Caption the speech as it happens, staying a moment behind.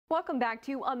Welcome back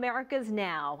to America's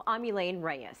Now. I'm Elaine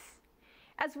Reyes.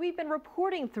 As we've been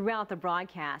reporting throughout the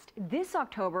broadcast, this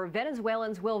October,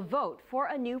 Venezuelans will vote for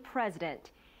a new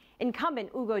president. Incumbent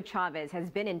Hugo Chavez has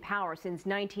been in power since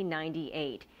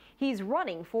 1998. He's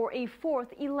running for a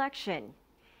fourth election.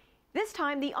 This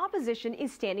time, the opposition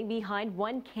is standing behind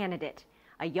one candidate,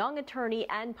 a young attorney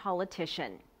and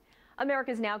politician.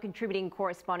 America's Now contributing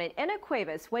correspondent Hena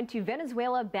Cuevas went to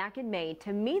Venezuela back in May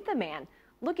to meet the man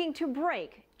looking to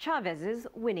break Chavez's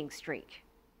winning streak.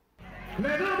 Le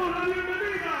damos la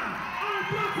bienvenida al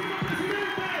próximo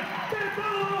presidente de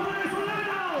todos los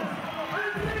venezolanos,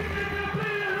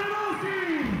 Henrique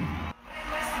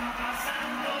Capriles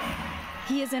Radonski.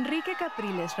 He is Henrique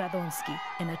Capriles Radonski,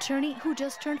 an attorney who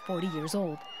just turned 40 years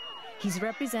old. He's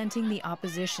representing the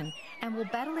opposition and will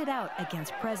battle it out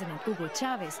against President Hugo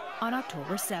Chavez on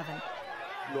October 7.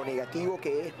 Lo negativo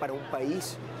que es para un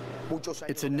país.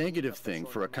 It's a negative thing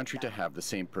for a country to have the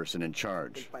same person in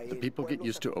charge. The people get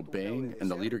used to obeying, and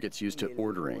the leader gets used to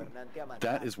ordering.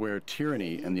 That is where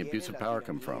tyranny and the abuse of power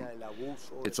come from.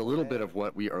 It's a little bit of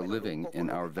what we are living in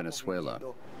our Venezuela.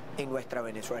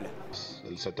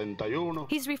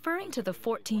 He's referring to the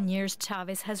 14 years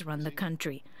Chavez has run the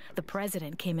country. The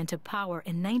president came into power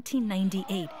in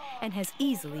 1998 and has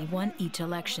easily won each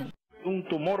election. Un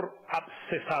tumor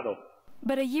abscesado.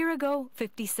 But a year ago,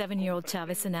 57-year-old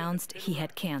Chavez announced he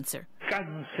had cancer.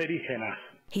 Cancerígenas.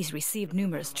 He's received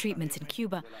numerous treatments in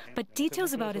Cuba, but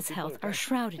details about his health are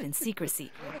shrouded in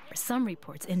secrecy. Some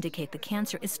reports indicate the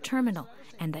cancer is terminal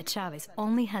and that Chavez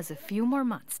only has a few more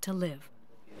months to live.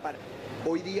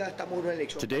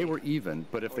 Today we're even,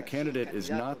 but if the candidate is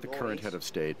not the current head of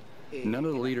state, none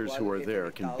of the leaders who are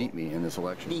there can beat me in this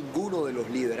election.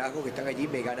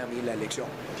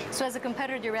 So as a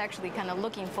competitor, you're actually kind of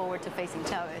looking forward to facing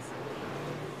Chavez?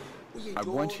 I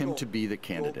want him to be the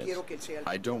candidate.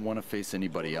 I don't want to face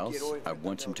anybody else. I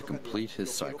want him to complete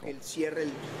his cycle.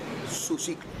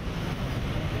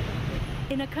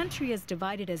 In a country as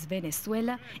divided as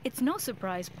Venezuela, it's no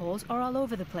surprise polls are all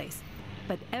over the place.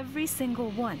 But every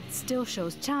single one still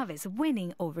shows Chavez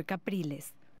winning over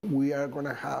Capriles. We are going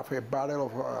to have a battle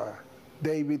of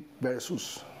David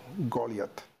versus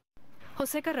Goliath.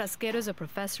 Jose Carrasquero is a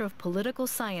professor of political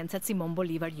science at Simón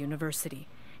Bolívar University.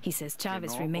 He says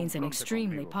Chavez remains an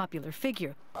extremely popular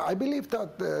figure. I believe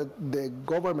that the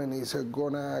government is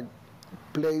going to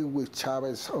play with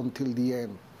Chavez until the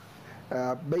end.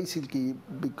 Basically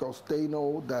because they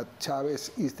know that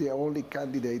Chavez is the only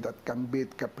candidate that can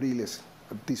beat Capriles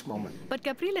at this moment. But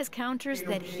Capriles counters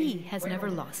that he has never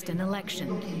lost an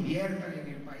election.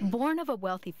 Born of a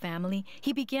wealthy family,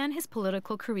 he began his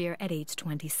political career at age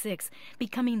 26,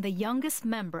 becoming the youngest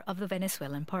member of the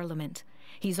Venezuelan parliament.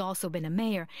 He's also been a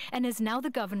mayor and is now the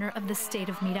governor of the state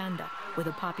of Miranda, with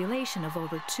a population of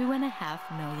over 2.5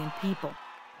 million people.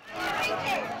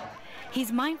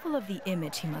 He's mindful of the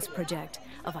image he must project,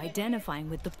 of identifying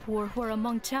with the poor who are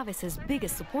among Chavez's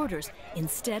biggest supporters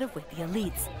instead of with the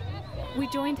elites. We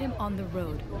joined him on the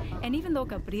road, and even though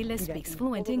Capriles speaks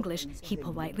fluent English, he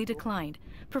politely declined,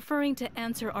 preferring to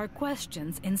answer our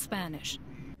questions in Spanish.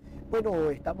 Well,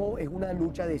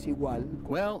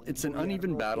 it's an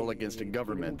uneven battle against a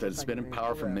government that has been in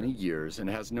power for many years and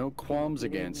has no qualms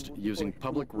against using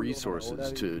public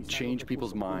resources to change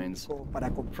people's minds,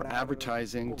 for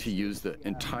advertising, to use the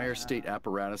entire state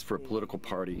apparatus for a political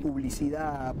party,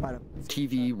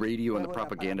 TV, radio, and the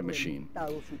propaganda machine.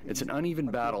 It's an uneven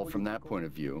battle from that point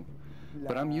of view,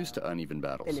 but I'm used to uneven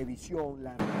battles.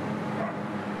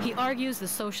 He argues the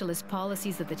socialist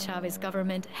policies of the Chavez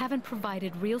government haven't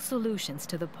provided real solutions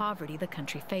to the poverty the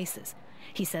country faces.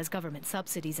 He says government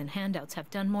subsidies and handouts have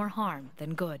done more harm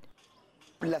than good.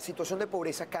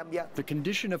 The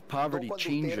condition of poverty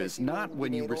changes not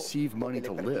when you receive money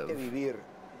to live,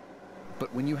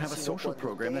 but when you have a social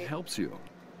program that helps you,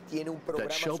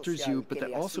 that shelters you, but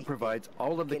that also provides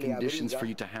all of the conditions for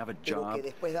you to have a job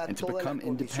and to become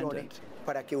independent.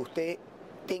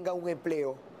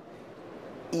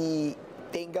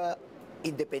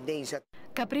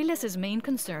 Capriles' main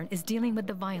concern is dealing with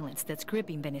the violence that's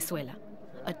gripping Venezuela.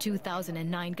 A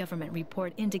 2009 government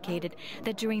report indicated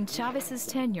that during Chavez's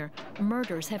tenure,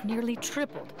 murders have nearly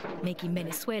tripled, making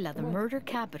Venezuela the murder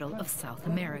capital of South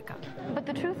America. But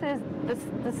the truth is,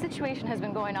 the situation has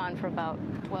been going on for about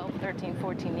 12, 13,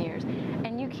 14 years,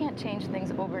 and you can't change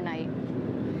things overnight.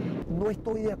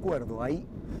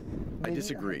 I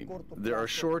disagree. There are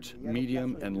short,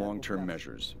 medium, and long-term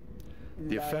measures.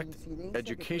 The effect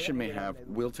education may have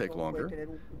will take longer.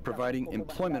 Providing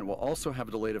employment will also have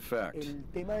a delayed effect.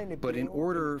 But in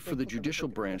order for the judicial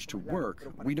branch to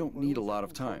work, we don't need a lot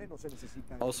of time.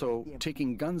 Also,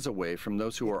 taking guns away from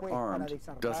those who are armed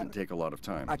doesn't take a lot of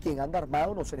time.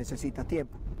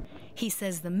 He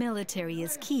says the military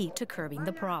is key to curbing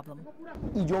the problem.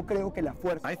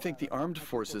 I think the armed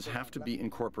forces have to be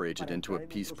incorporated into a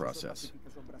peace process.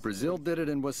 Brazil did it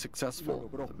and was successful.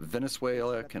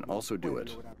 Venezuela can also do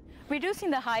it.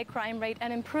 Reducing the high crime rate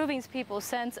and improving people's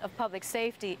sense of public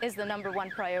safety is the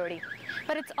 #1 priority.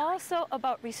 But it's also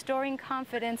about restoring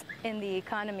confidence in the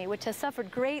economy, which has suffered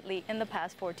greatly in the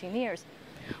past 14 years.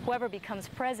 Whoever becomes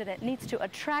president needs to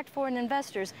attract foreign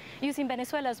investors using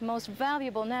Venezuela's most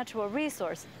valuable natural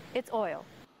resource, its oil.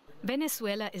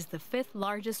 Venezuela is the 5th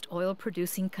largest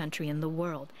oil-producing country in the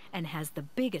world and has the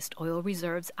biggest oil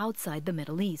reserves outside the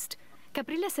Middle East.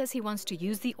 Capriles says he wants to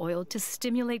use the oil to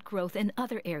stimulate growth in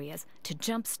other areas to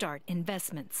jumpstart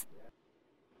investments.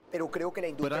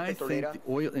 But I think the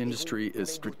oil industry is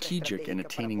strategic in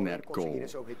attaining that goal,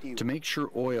 to make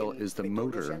sure oil is the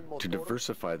motor to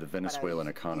diversify the Venezuelan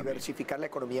economy.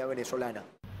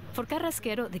 For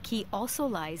Carrasquero, the key also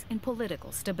lies in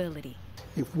political stability.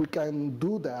 If we can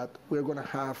do that, we're going to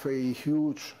have a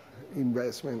huge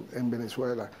investment in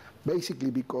Venezuela,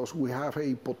 basically because we have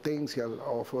a potential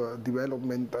of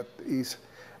development that is,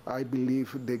 I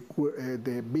believe,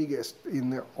 the biggest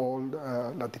in all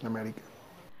Latin America.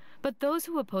 But those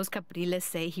who oppose Capriles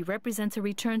say he represents a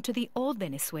return to the old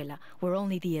Venezuela, where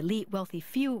only the elite wealthy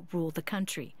few rule the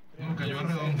country.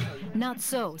 Not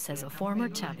so, says a former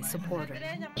Chavez supporter.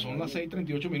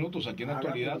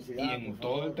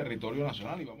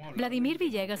 Vladimir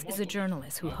Villegas is a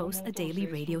journalist who hosts a daily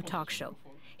radio talk show.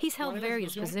 He's held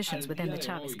various positions within the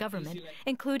Chavez government,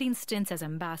 including stints as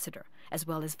ambassador, as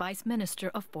well as vice minister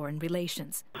of foreign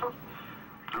relations.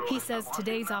 He says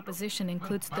today's opposition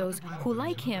includes those who,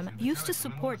 like him, used to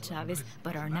support Chavez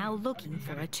but are now looking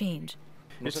for a change.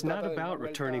 It's not about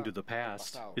returning to the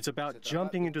past. It's about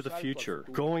jumping into the future,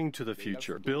 going to the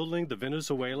future, building the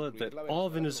Venezuela that all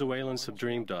Venezuelans have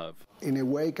dreamed of. In a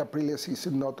way, Capriles is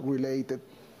not related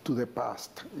to the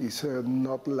past. It's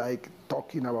not like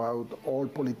talking about all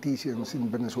politicians in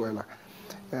Venezuela.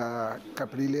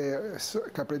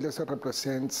 Capriles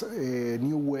represents a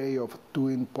new way of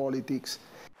doing politics.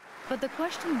 But the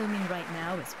question looming right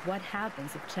now is what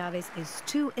happens if Chavez is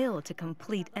too ill to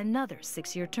complete another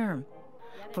 6-year term?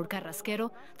 For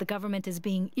Carrasquero, the government is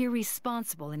being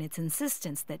irresponsible in its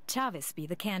insistence that Chavez be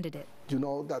the candidate. You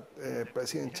know that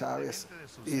President Chavez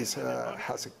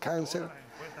has a cancer,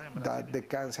 that the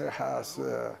cancer has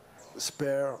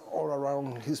spare all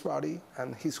around his body,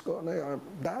 and he's going to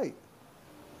die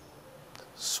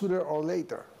sooner or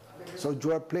later. So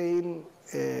you are playing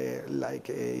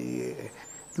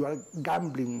you are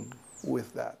gambling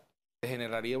with that.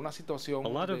 A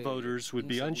lot of voters would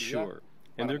be unsure,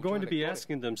 and they're going to be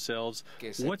asking themselves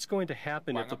what's going to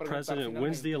happen if the president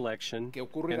wins the election and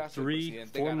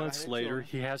 3-4 months later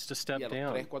he has to step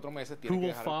down. Who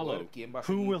will follow?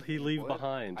 Who will he leave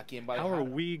behind? How are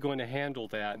we going to handle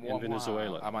that in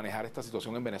Venezuela?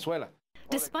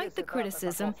 Despite the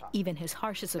criticism, even his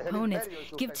harshest opponents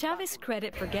give Chavez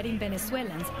credit for getting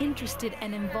Venezuelans interested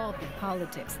and involved in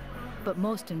politics, but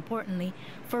most importantly,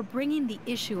 for bringing the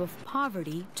issue of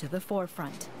poverty to the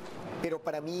forefront. Pero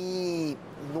para mí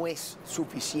no es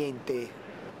suficiente.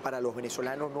 Para los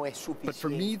venezolanos no es suficiente. But for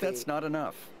me, that's not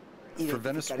enough. For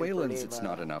Venezuelans, it's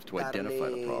not enough to identify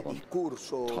the problem,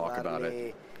 talk about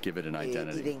it, give it an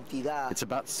identity. It's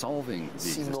about solving the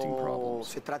existing problems.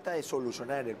 Se trata de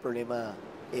solucionar el problema,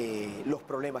 los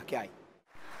problemas que hay.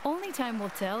 Only time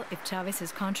will tell if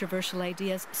Chavez's controversial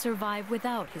ideas survive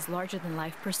without his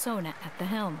larger-than-life persona at the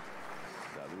helm.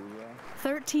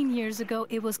 13 years ago,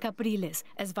 it was Capriles,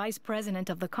 as vice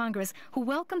president of the Congress, who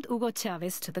welcomed Hugo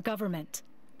Chavez to the government.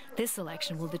 This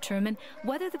election will determine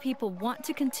whether the people want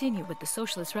to continue with the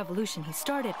socialist revolution he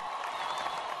started,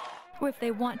 or if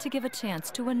they want to give a chance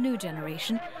to a new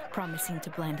generation, promising to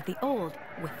blend the old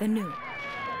with the new.